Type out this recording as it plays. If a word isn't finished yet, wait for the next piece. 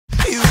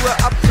were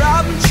a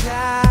problem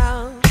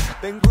child,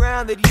 been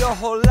grounded your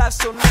whole life,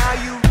 so now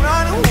you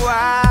run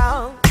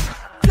wild,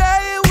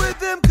 playing with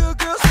them good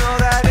girls. No,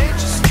 that ain't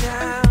your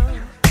style.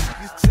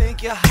 You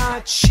think you're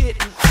hot shit,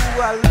 and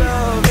ooh, I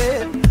love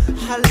it,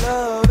 I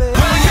love it.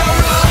 Well,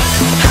 you're a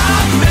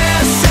hot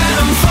mess, and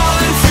I'm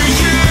falling for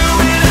you,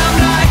 and I'm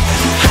like,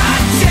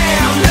 hot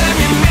damn, let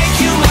me make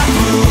you my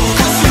boo.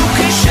 'Cause you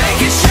can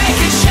shake it, shake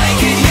it,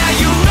 shake it, yeah,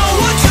 you know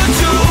what to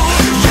do.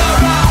 You're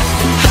a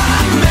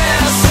hot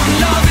mess, I'm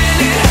loving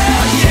it,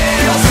 hell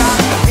yeah.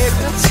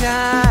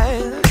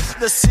 Hypnotized,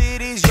 the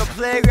city's your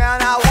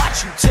playground, I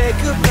watch you take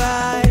a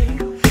bite.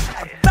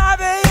 At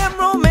 5 a.m.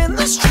 roaming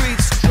the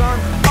streets,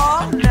 drunk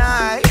all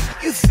night.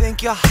 You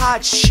think you're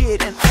hot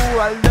shit, and ooh,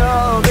 I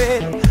love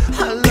it,